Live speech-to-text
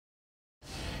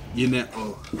You're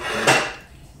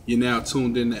now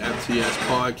tuned in to FTS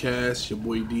podcast. Your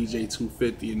boy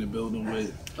Djtwofifty in the building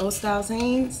with Ostylez,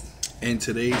 Haynes. And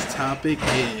today's topic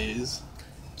is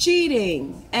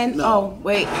cheating. And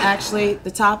actually,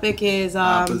 the topic is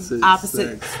opposite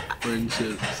sex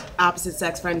friendships. Opposite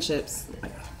sex friendships.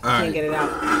 Can't get it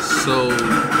out. So,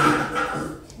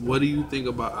 what do you think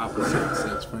about opposite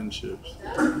sex friendships?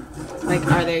 Like,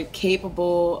 are they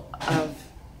capable of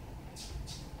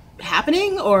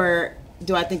happening, or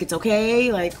do I think it's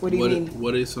okay? Like, what do you mean?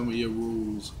 What are some of your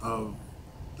rules of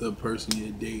the person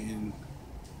you're dating?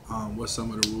 What's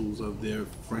some of the rules of their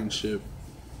friendship?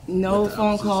 No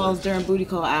phone calls during booty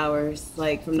call hours,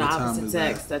 like from the opposite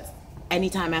sex. That's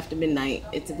anytime after midnight.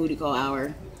 It's a booty call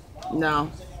hour.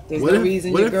 No, there's no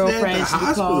reason your girlfriend should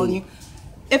be calling you.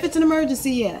 If it's an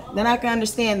emergency, yeah, then I can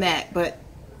understand that. But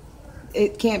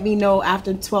it can't be no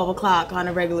after 12 o'clock on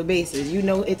a regular basis. You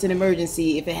know it's an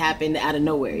emergency if it happened out of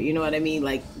nowhere. You know what I mean?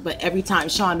 Like, but every time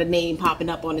Shonda's name popping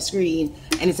up on the screen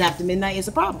and it's after midnight, it's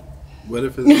a problem. What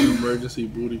if it's an emergency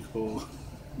booty call?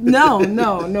 No,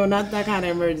 not that kind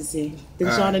of emergency. Then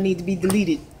Shonda need to be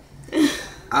deleted.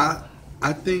 I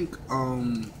think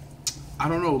I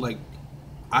don't know. Like,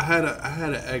 I had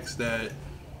an ex that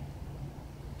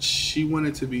she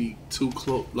wanted to be too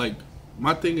close. Like,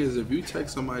 my thing is, if you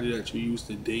text somebody that you used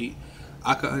to date,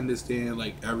 I could understand,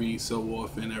 like, every so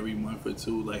often, every month or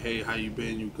two, like, hey, how you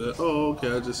been? You good? Oh,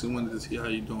 okay. I just wanted to see how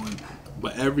you doing.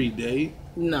 But every day,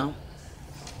 no.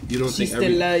 You don't think she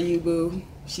still love you, boo?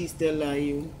 She still love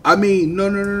you. I mean,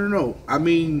 no. I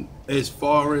mean, as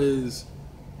far as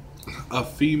a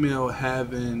female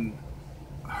having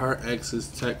her ex's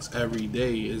text every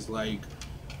day is like,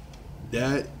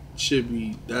 that should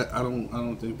be that. I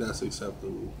don't think that's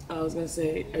acceptable. I was gonna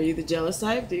say, are you the jealous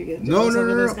type? Do you get jealous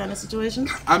over those kind of situations?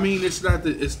 I mean, it's not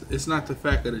the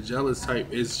fact of the jealous type.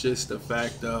 It's just the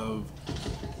fact of,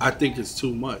 I think it's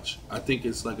too much. I think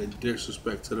it's like a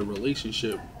disrespect to the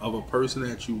relationship of a person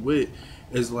that you with.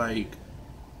 Is like,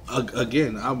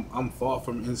 again, I'm far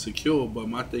from insecure, but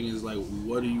my thing is like,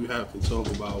 what do you have to talk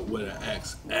about with an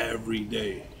ex every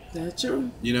day? That's true.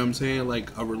 You know what I'm saying?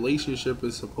 Like, a relationship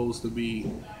is supposed to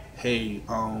be, hey,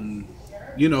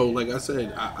 you know, like I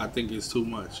said, I think it's too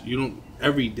much. You don't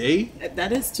every day.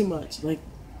 That is too much. Like,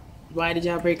 why did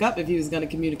y'all break up if you was gonna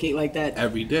communicate like that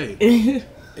every day?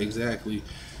 Exactly.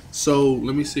 So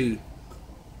let me see.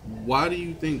 Why do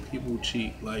you think people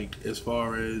cheat? Like, as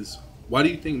far as, why do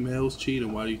you think males cheat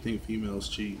and why do you think females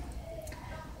cheat?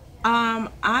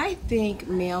 I think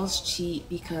males cheat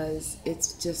because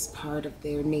it's just part of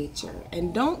their nature.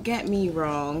 And don't get me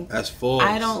wrong. That's false.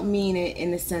 I don't mean it in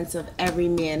the sense of every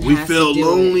man we has feel to do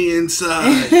lonely it.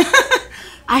 inside.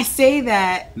 I say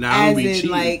that now, I don't be in cheating.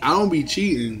 like, I don't be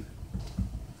cheating.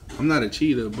 I'm not a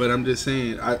cheater, but I'm just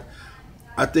saying,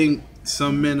 I think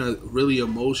some men are really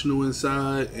emotional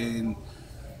inside, and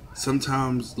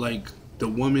sometimes, like, the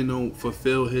woman don't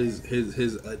fulfill his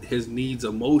needs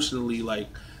emotionally. Like,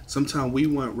 sometimes we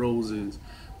want roses.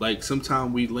 Like,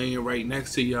 sometimes we laying right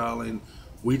next to y'all and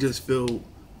we just feel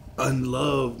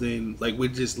unloved, and like we're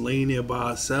just laying there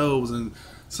by ourselves, and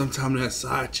sometimes that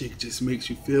side chick just makes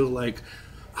you feel like,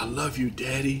 I love you,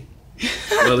 daddy.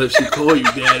 Well, if she call you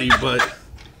daddy, but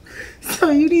so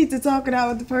you need to talk it out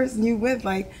with the person you with.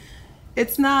 Like,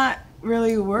 it's not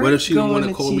really worth. What if she don't want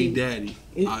to call cheat. me daddy?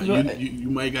 You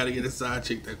might got to get a side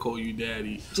chick that call you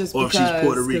daddy. Just or because, if she's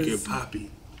Puerto Rican, papi.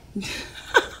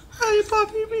 Hey,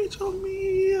 papi, bicho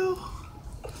mío.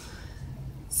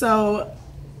 So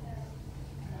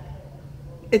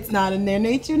it's not in their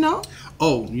nature, no?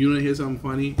 Oh, you want to hear something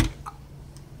funny?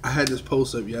 I had this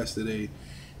post up yesterday,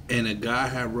 and a guy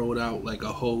had wrote out like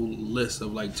a whole list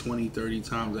of like 20, 30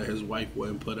 times that his wife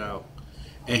wouldn't put out.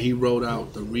 And he wrote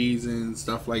out the reasons,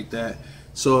 stuff like that.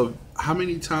 So how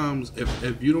many times,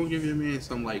 if you don't give your man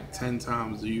something like 10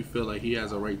 times, do you feel like he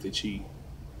has a right to cheat?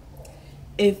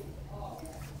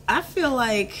 I feel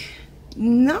like,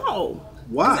 no.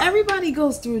 Why? 'Cause everybody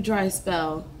goes through a dry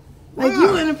spell. Like, you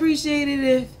wouldn't appreciate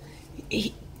it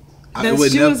if the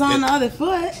shoe was on the other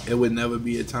foot. It would never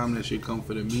be a time that should come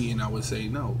for the me, and I would say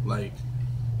no. Like,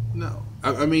 no.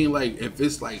 I mean, like, if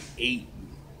it's like 8,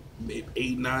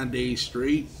 9 days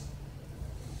straight,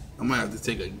 I might have to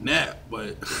take a nap,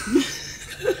 but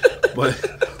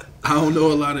I don't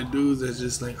know a lot of dudes that's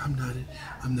just like, I'm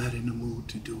not in the mood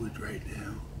to do it right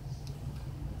now.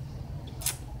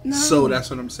 No. So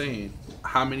that's what I'm saying.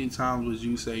 How many times would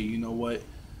you say, you know what,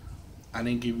 I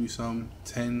didn't give you some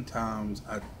 10 times.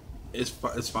 It's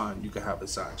fine. You can have a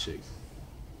side chick.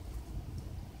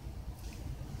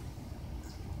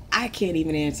 I can't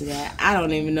even answer that. I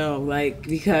don't even know, like,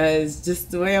 because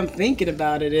just the way I'm thinking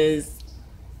about it is,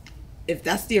 if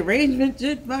that's the arrangement,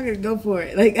 just fucking go for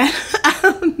it. Like, I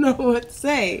don't know what to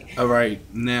say. All right,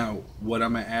 now what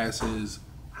I'm gonna ask is,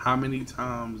 how many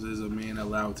times is a man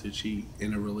allowed to cheat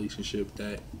in a relationship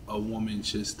that a woman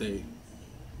should stay?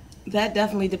 That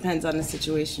definitely depends on the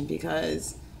situation,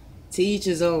 because to each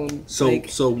his own.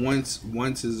 So once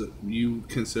is, you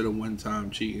consider one time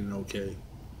cheating okay?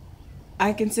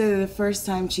 I consider the first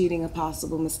time cheating a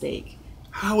possible mistake.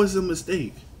 How is it a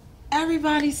mistake?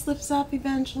 Everybody slips up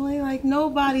eventually. Like,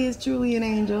 nobody is truly an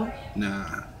angel.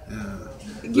 Nah.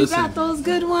 You got those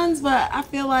good ones, but I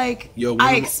feel like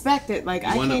I expect it. Like,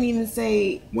 I can't even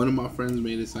say. One of my friends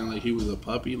made it sound like he was a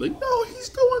puppy. Like, no, he's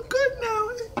doing good now.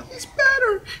 He's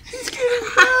better. He's getting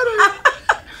better.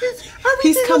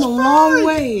 He's come a long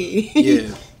way.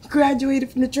 Yeah.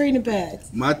 Graduated from the training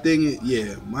pads. My thing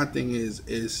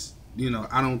is, you know,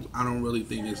 I don't really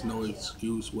think there's no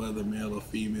excuse whether male or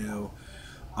female.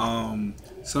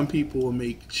 Some people will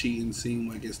make cheating seem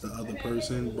like it's the other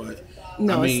person, but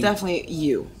no, it's definitely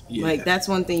you. Yeah. Like, that's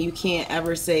one thing you can't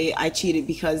ever say, I cheated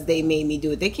because they made me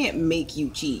do it. They can't make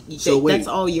you cheat. That's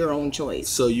all your own choice.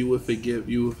 So you would forgive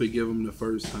him the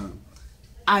first time?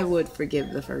 I would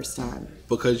forgive the first time.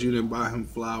 Because you didn't buy him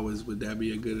flowers, would that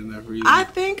be a good enough reason? I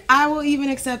think I will even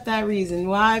accept that reason.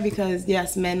 Why? Because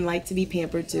yes, men like to be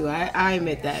pampered too. I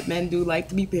admit that. Men do like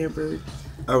to be pampered.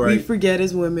 All right. We forget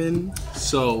as women.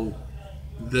 So,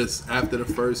 after the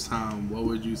first time, what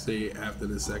would you say after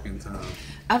the second time?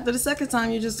 After the second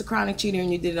time, you're just a chronic cheater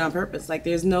and you did it on purpose. Like,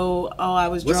 there's no, I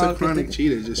was drunk. What's a chronic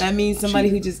cheater? That means somebody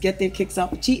who just get their kicks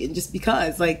off of cheating just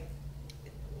because. Like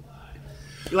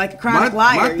a chronic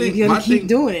liar. You're going to keep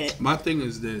doing it. My thing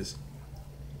is this.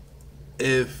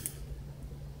 If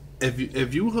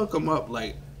you hook them up,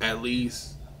 like, at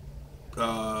least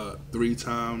 3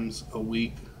 times a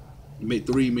week,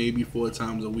 3, maybe 4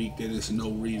 times a week, then it's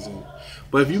no reason.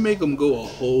 But if you make them go a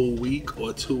whole week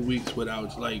or 2 weeks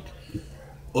without, like,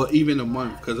 or even a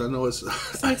month, because I know it's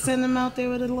like sending them out there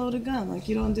with a loaded gun. Like,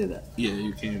 you don't do that. Yeah,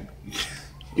 you can't.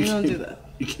 You don't do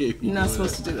that. You can't. You're not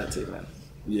supposed to do that to them.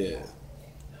 Yeah.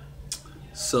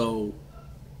 So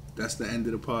that's the end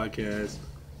of the podcast.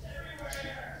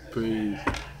 Peace.